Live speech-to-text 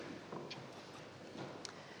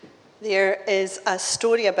There is a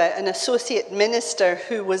story about an associate minister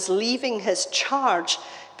who was leaving his charge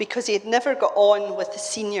because he had never got on with the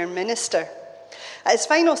senior minister. At his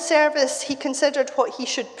final service, he considered what he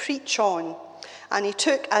should preach on, and he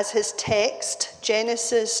took as his text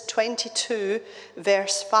Genesis 22,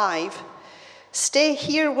 verse 5, "Stay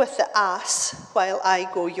here with the ass while I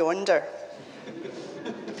go yonder."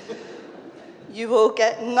 You will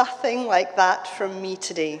get nothing like that from me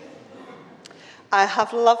today. I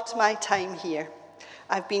have loved my time here.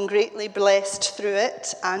 I've been greatly blessed through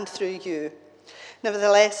it and through you.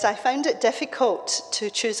 Nevertheless, I found it difficult to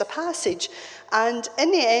choose a passage, and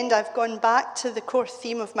in the end, I've gone back to the core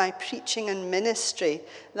theme of my preaching and ministry,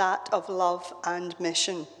 that of love and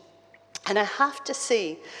mission. And I have to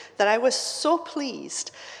say that I was so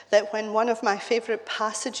pleased that when one of my favourite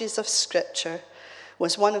passages of Scripture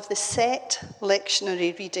was one of the set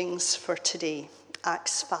lectionary readings for today,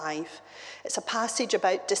 Acts 5. It's a passage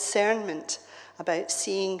about discernment, about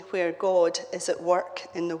seeing where God is at work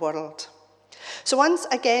in the world. So once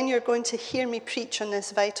again, you're going to hear me preach on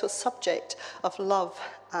this vital subject of love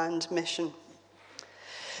and mission.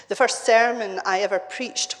 The first sermon I ever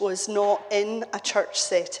preached was not in a church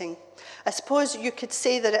setting. I suppose you could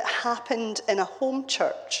say that it happened in a home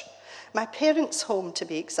church, my parents' home to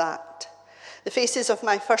be exact. The faces of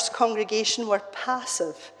my first congregation were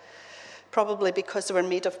passive, probably because they were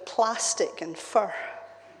made of plastic and fur.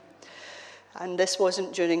 And this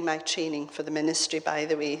wasn't during my training for the ministry, by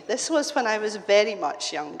the way. This was when I was very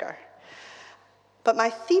much younger. But my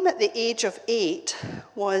theme at the age of 8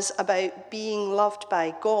 was about being loved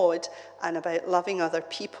by God and about loving other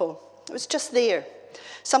people. It was just there.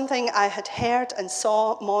 Something I had heard and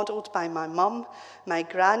saw modelled by my mum, my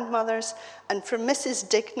grandmothers, and from Mrs.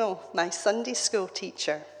 Dignall, my Sunday school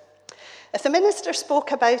teacher. If the minister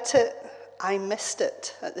spoke about it, I missed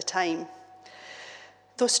it at the time.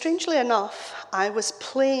 Though strangely enough, I was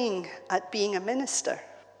playing at being a minister.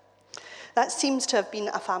 That seems to have been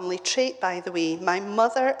a family trait, by the way. My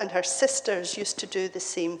mother and her sisters used to do the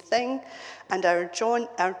same thing, and our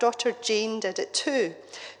daughter Jane did it too.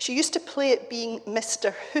 She used to play at being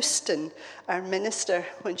Mr. Houston, our minister,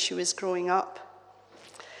 when she was growing up.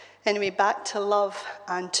 Anyway, back to love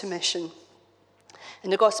and to mission. In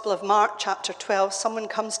the Gospel of Mark, chapter 12, someone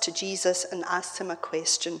comes to Jesus and asks him a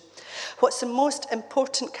question. What's the most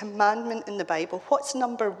important commandment in the Bible? What's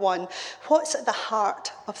number one? What's at the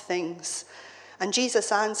heart of things? And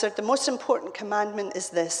Jesus answered, the most important commandment is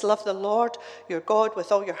this: love the Lord your God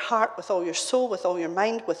with all your heart, with all your soul, with all your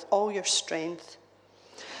mind, with all your strength.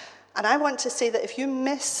 And I want to say that if you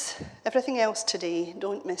miss everything else today,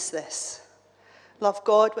 don't miss this. Love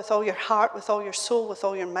God with all your heart, with all your soul, with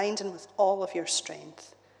all your mind, and with all of your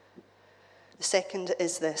strength. The second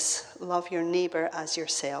is this: love your neighbour as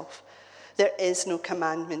yourself. There is no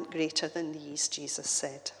commandment greater than these, Jesus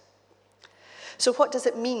said. So what does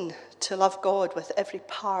it mean to love God with every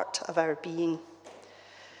part of our being?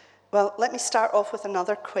 Well, let me start off with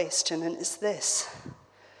another question, and it's this: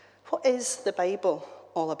 what is the Bible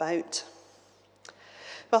all about?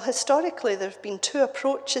 Well, historically, there have been two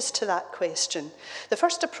approaches to that question. The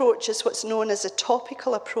first approach is what's known as a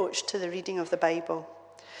topical approach to the reading of the Bible.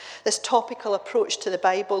 This topical approach to the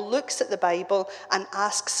Bible looks at the Bible and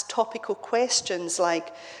asks topical questions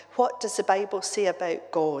like, what does the Bible say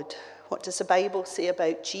about God? What does the Bible say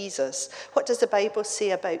about Jesus? What does the Bible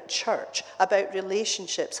say about church, about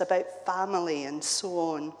relationships, about family, and so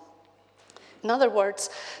on? In other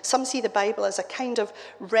words, some see the Bible as a kind of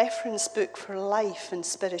reference book for life and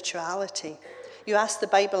spirituality. You ask the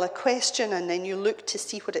Bible a question and then you look to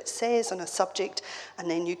see what it says on a subject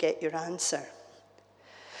and then you get your answer.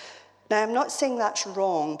 Now, I'm not saying that's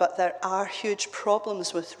wrong, but there are huge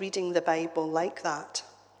problems with reading the Bible like that.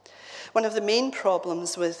 One of the main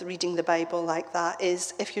problems with reading the Bible like that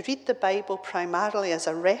is if you read the Bible primarily as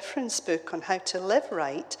a reference book on how to live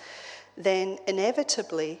right, then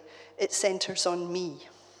inevitably it centres on me.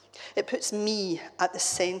 It puts me at the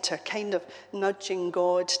centre, kind of nudging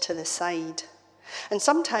God to the side. And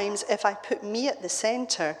sometimes if I put me at the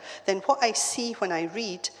centre, then what I see when I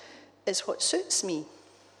read is what suits me.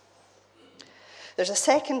 There's a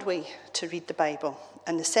second way to read the Bible,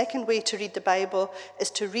 and the second way to read the Bible is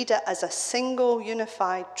to read it as a single,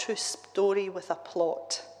 unified, true story with a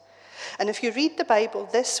plot. And if you read the Bible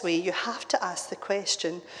this way, you have to ask the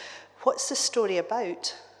question, what's the story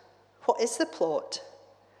about? What is the plot?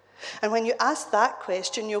 And when you ask that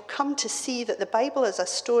question, you'll come to see that the Bible is a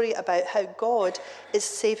story about how God is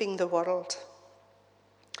saving the world.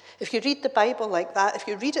 If you read the Bible like that, if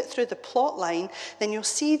you read it through the plot line, then you'll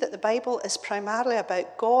see that the Bible is primarily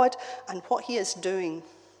about God and what he is doing.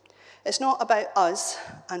 It's not about us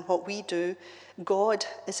and what we do. God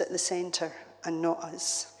is at the centre and not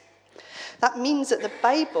us. That means that the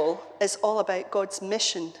Bible is all about God's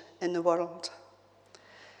mission in the world.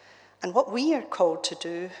 And what we are called to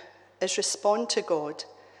do is respond to God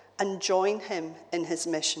and join him in his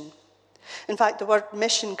mission. In fact, the word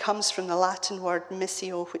mission comes from the Latin word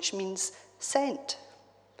missio, which means sent.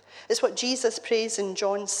 It's what Jesus prays in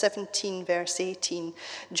John 17, verse 18.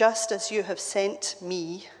 Just as you have sent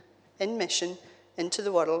me in mission into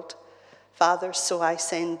the world, Father, so I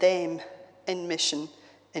send them in mission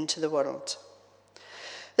into the world.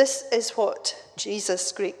 This is what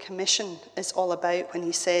Jesus' Great Commission is all about when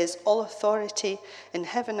he says, all authority in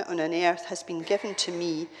heaven and on earth has been given to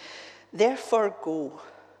me. Therefore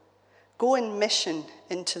go in mission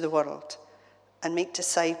into the world and make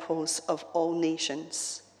disciples of all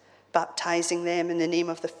nations, baptizing them in the name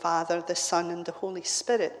of the Father, the Son, and the Holy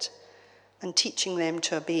Spirit, and teaching them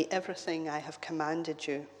to obey everything I have commanded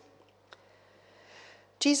you.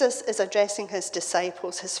 Jesus is addressing his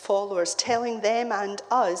disciples, his followers, telling them and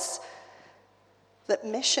us that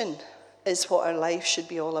mission is what our life should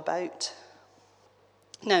be all about.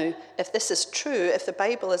 Now, if this is true, if the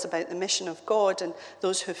Bible is about the mission of God and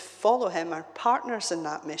those who follow him are partners in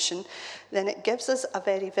that mission, then it gives us a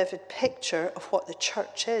very vivid picture of what the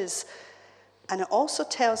church is. And it also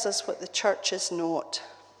tells us what the church is not.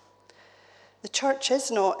 The church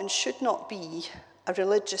is not and should not be a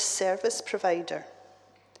religious service provider.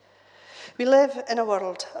 We live in a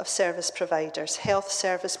world of service providers, health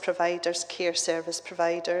service providers, care service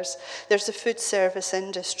providers. There's the food service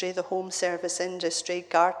industry, the home service industry,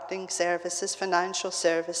 gardening services, financial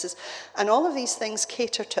services, and all of these things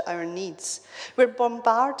cater to our needs. We're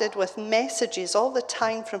bombarded with messages all the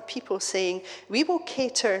time from people saying, we will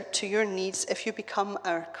cater to your needs if you become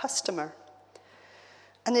our customer.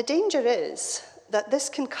 And the danger is that this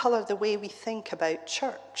can colour the way we think about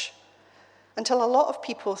church, until a lot of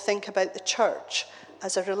people think about the church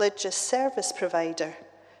as a religious service provider,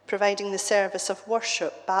 providing the service of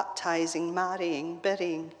worship, baptizing, marrying,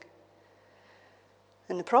 burying.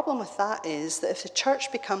 And the problem with that is that if the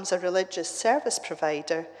church becomes a religious service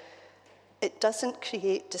provider, it doesn't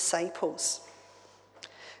create disciples.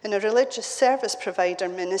 In a religious service provider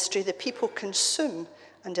ministry, the people consume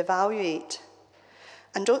and evaluate.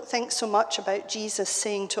 And don't think so much about Jesus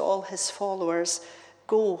saying to all his followers,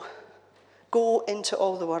 Go into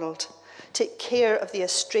all the world. Take care of the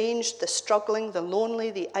estranged, the struggling, the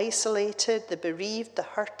lonely, the isolated, the bereaved, the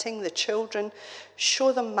hurting, the children.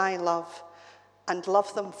 Show them my love and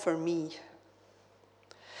love them for me.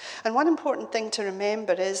 And one important thing to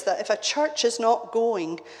remember is that if a church is not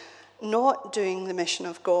doing the mission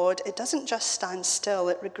of God, it doesn't just stand still,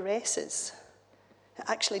 it regresses. It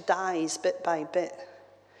actually dies bit by bit.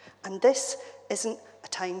 And this isn't a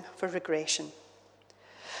time for regression.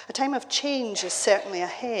 A time of change is certainly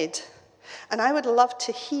ahead. And I would love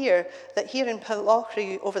to hear that here in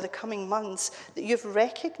Pitlochry over the coming months that you've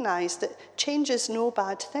recognised that change is no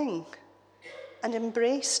bad thing. And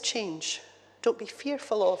embrace change. Don't be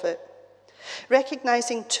fearful of it.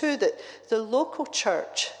 Recognising too that the local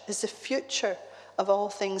church is the future of all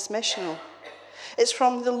things missional. It's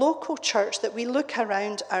from the local church that we look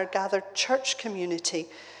around our gathered church community,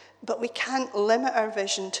 but we can't limit our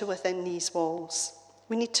vision to within these walls.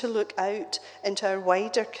 We need to look out into our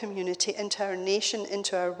wider community, into our nation,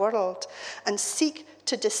 into our world, and seek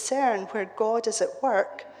to discern where God is at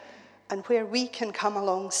work and where we can come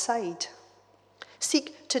alongside.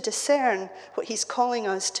 Seek to discern what he's calling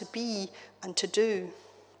us to be and to do.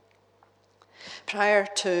 Prior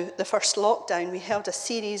to the first lockdown, we held a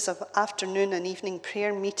series of afternoon and evening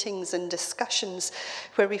prayer meetings and discussions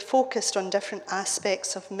where we focused on different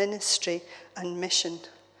aspects of ministry and mission.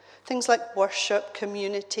 Things like worship,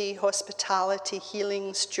 community, hospitality,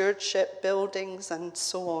 healing, stewardship, buildings, and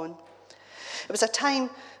so on. It was a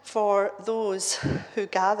time for those who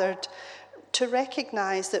gathered to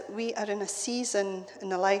recognise that we are in a season in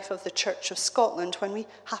the life of the Church of Scotland when we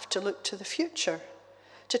have to look to the future,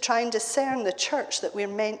 to try and discern the church that we're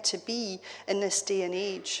meant to be in this day and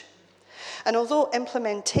age. And although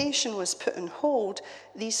implementation was put on hold,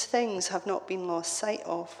 these things have not been lost sight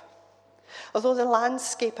of. Although the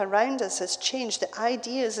landscape around us has changed, the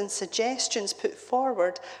ideas and suggestions put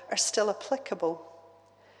forward are still applicable.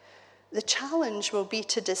 The challenge will be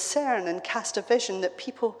to discern and cast a vision that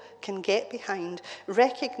people can get behind,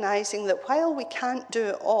 recognising that while we can't do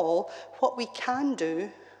it all, what we can do,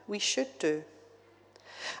 we should do.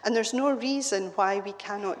 And there's no reason why we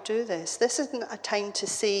cannot do this. This isn't a time to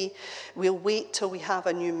say, we'll wait till we have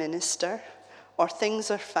a new minister, or things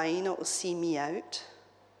are fine, it will see me out.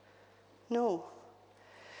 No.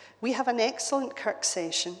 We have an excellent Kirk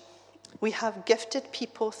session. We have gifted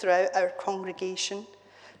people throughout our congregation.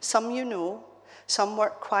 Some you know, some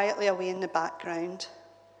work quietly away in the background.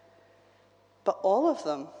 But all of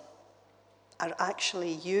them are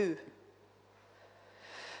actually you.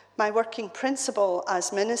 My working principle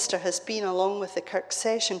as minister has been, along with the Kirk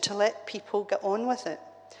session, to let people get on with it,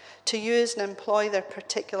 to use and employ their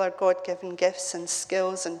particular God-given gifts and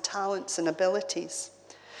skills and talents and abilities.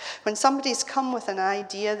 When somebody's come with an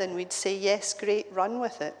idea, then we'd say, yes, great, run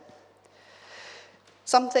with it.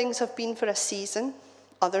 Some things have been for a season,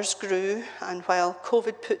 others grew, and while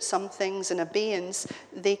COVID put some things in abeyance,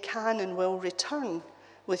 they can and will return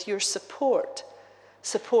with your support.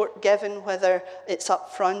 Support given whether it's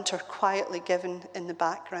up front or quietly given in the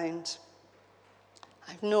background.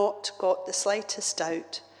 I've not got the slightest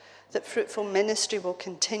doubt that fruitful ministry will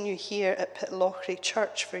continue here at Pitlochry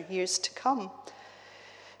Church for years to come,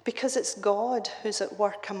 because it's God who's at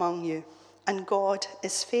work among you, and God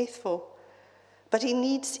is faithful. But he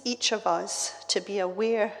needs each of us to be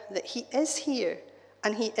aware that he is here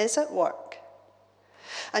and he is at work.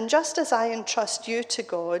 And just as I entrust you to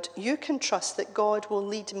God, you can trust that God will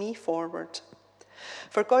lead me forward.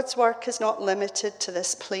 For God's work is not limited to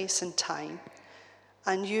this place and time.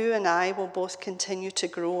 And you and I will both continue to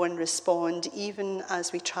grow and respond even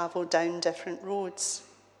as we travel down different roads.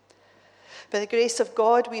 By the grace of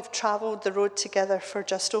God, we've travelled the road together for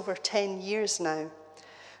just over 10 years now.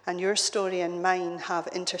 And your story and mine have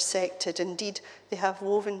intersected. Indeed, they have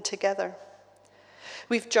woven together.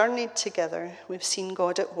 We've journeyed together. We've seen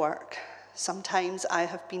God at work. Sometimes I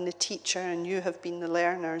have been the teacher and you have been the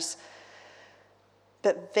learners.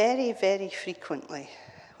 But very, very frequently,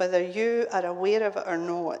 whether you are aware of it or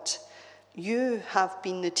not, you have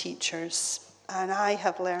been the teachers and I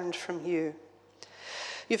have learned from you.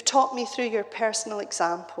 You've taught me through your personal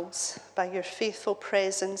examples, by your faithful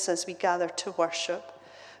presence as we gather to worship,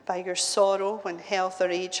 by your sorrow when health or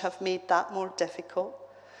age have made that more difficult.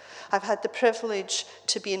 I've had the privilege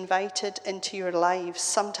to be invited into your lives,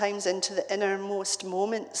 sometimes into the innermost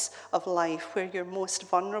moments of life where you're most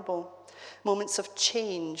vulnerable, moments of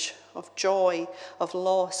change, of joy, of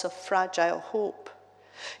loss, of fragile hope.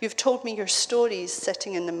 You've told me your stories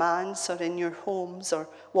sitting in the manse or in your homes, or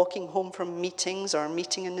walking home from meetings, or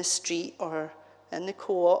meeting in the street or in the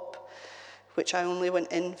co-op, which I only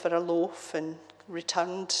went in for a loaf and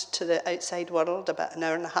returned to the outside world about an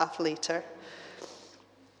hour and a half later.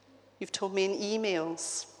 You've told me in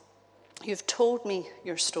emails. You've told me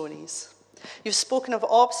your stories. You've spoken of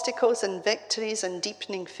obstacles and victories and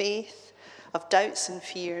deepening faith, of doubts and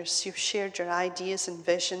fears. You've shared your ideas and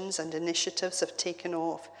visions, and initiatives have taken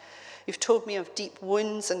off. You've told me of deep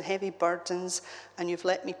wounds and heavy burdens, and you've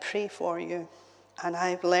let me pray for you. And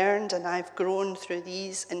I've learned and I've grown through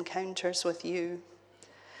these encounters with you.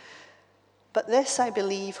 But this I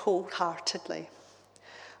believe wholeheartedly.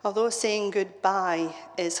 Although saying goodbye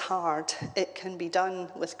is hard, it can be done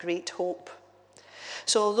with great hope.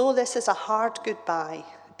 So although this is a hard goodbye,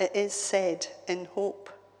 it is said in hope.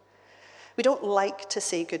 We don't like to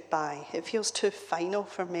say goodbye. It feels too final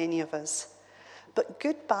for many of us. But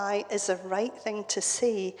goodbye is the right thing to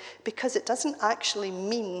say because it doesn't actually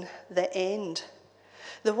mean the end.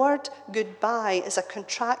 The word goodbye is a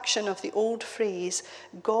contraction of the old phrase,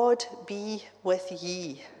 God be with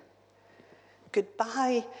ye.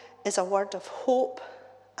 Goodbye is a word of hope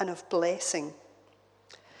and of blessing.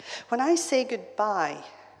 When I say goodbye,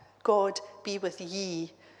 God be with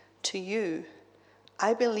ye, to you,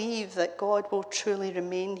 I believe that God will truly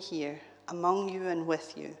remain here among you and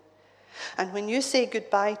with you. And when you say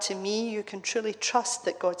goodbye to me, you can truly trust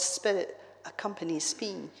that God's Spirit accompanies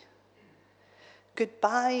me.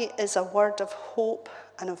 Goodbye is a word of hope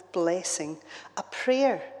and of blessing, a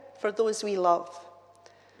prayer for those we love.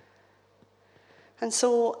 And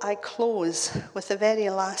so I close with the very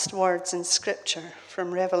last words in Scripture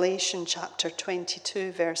from Revelation chapter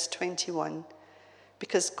 22, verse 21,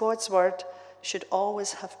 because God's word should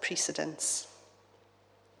always have precedence.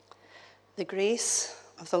 The grace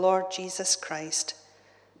of the Lord Jesus Christ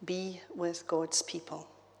be with God's people.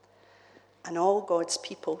 And all God's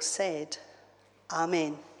people said,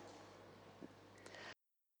 Amen.